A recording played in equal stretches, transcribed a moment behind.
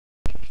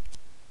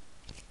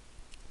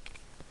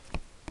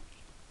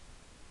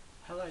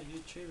Hi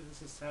YouTube,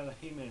 this is Sailor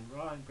He-Man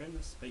Ryan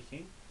Bremner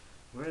speaking.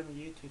 We're in the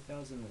year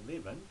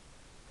 2011.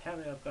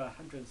 Apparently I've got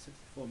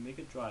 164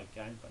 Mega Drive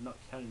games, but not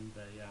counting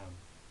the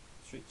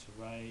Streets of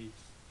Rage,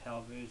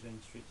 PAL version,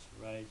 Streets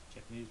of Rage,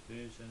 Japanese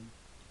version,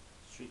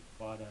 Street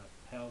Fighter,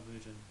 PAL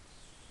version,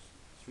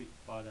 Street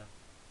Fighter,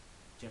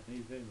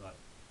 Japanese version,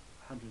 like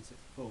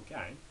 164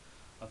 games.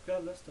 I've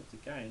got a list of the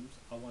games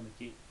I want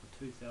to get for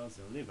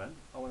 2011.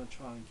 I want to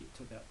try and get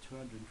to about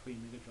 220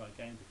 Mega Drive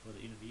games before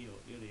the end of the year or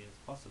earlier as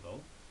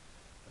possible.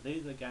 But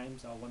these are the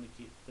games I want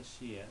to get this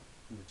year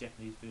in the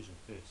Japanese version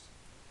first.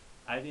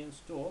 Alien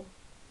Storm,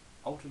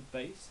 Altered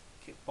Beast,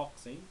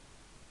 Kickboxing,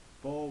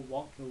 Ball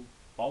Wonka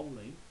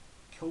Bowling,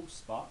 Kill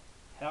Spot,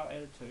 Power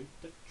Attitude,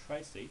 Dick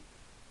Tracy,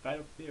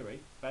 Fatal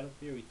Fury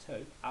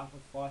 2, Art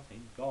of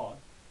Fighting, God,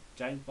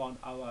 James Bond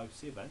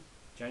 007,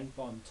 James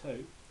Bond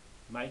 2,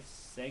 Mace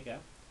Saga,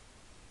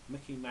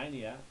 Mickey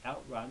Mania,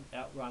 Outrun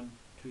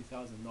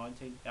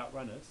 2019,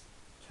 Outrunners,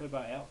 Turbo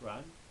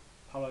Outrun,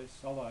 Polo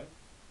Solo,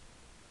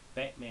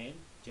 Batman,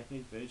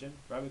 Japanese version,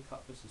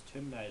 Robocop vs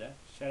Terminator,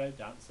 Shadow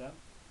Dancer,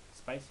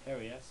 Space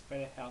Harrier,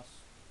 Splatterhouse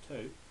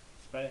 2,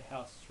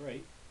 Splatterhouse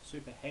 3,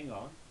 Super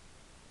Hang-On,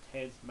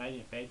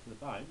 Tasmania Bad to the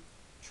Bone,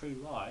 True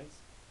Lies,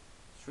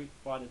 Street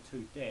Fighter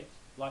 2 Dash,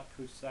 Light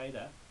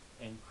Crusader,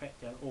 and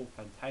Crackdown All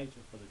Fantasia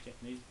for the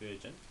Japanese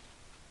version.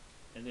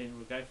 And then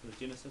we'll go for the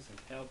Genesis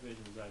and PAL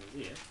versions over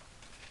there.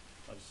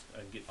 I'll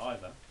just get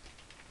either.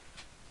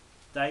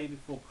 Day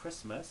Before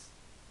Christmas,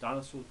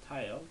 Dinosaur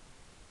Tale,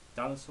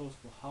 Dinosaurs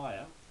for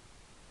Hire,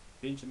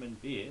 Benjamin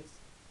Bears,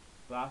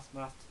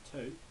 Blastmaster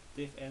 2,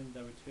 Death and the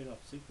Return of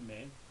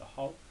Superman, The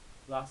Hulk,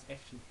 Last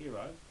Action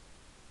Hero,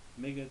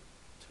 Mega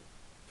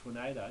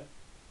Tornado,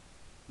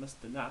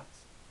 Mr. Nuts,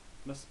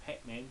 Miss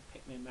Pac-Man,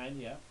 Pac-Man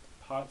Mania,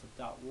 Pirates of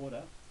Dark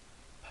Water,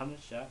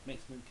 Punisher,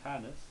 Maximum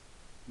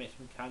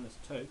Carnage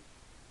 2,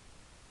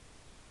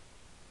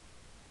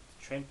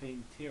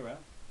 Tramping Terror,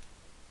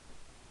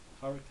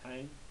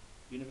 Hurricane,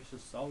 Universal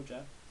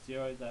Soldier,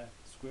 Zero the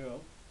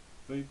Squirrel,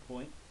 Blue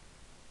Point,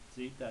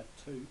 Zelda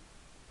 2,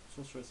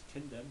 Sorcerer's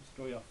Kingdom,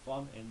 Story of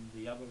Fun, and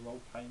the other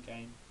role-playing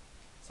game,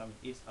 something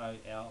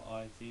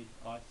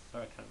S-O-L-I-Z-I,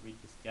 sorry I can't read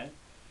this game.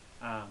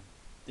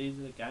 These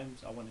are the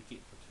games I want to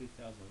get for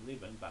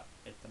 2011, but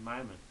at the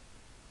moment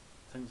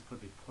things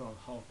could be put on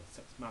hold for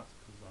 6 months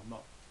because I'm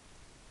not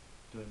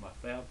doing my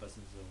flower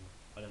business, or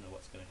I don't know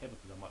what's going to happen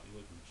because I might be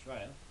working in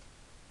Australia.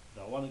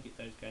 But I want to get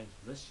those games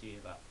this year,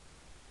 but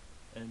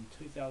in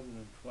 2012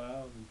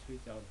 and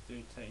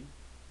 2013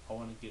 I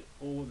want to get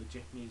all the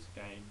Japanese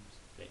games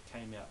that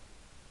came out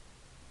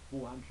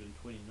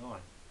 429.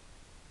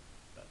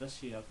 But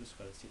this year I've just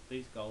got to set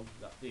these goals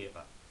up there,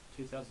 but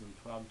 2012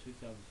 and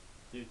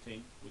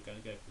 2013 we're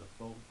going to go for the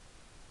full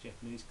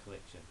Japanese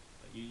collection.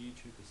 But you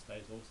YouTubers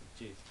stays awesome.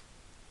 Cheers.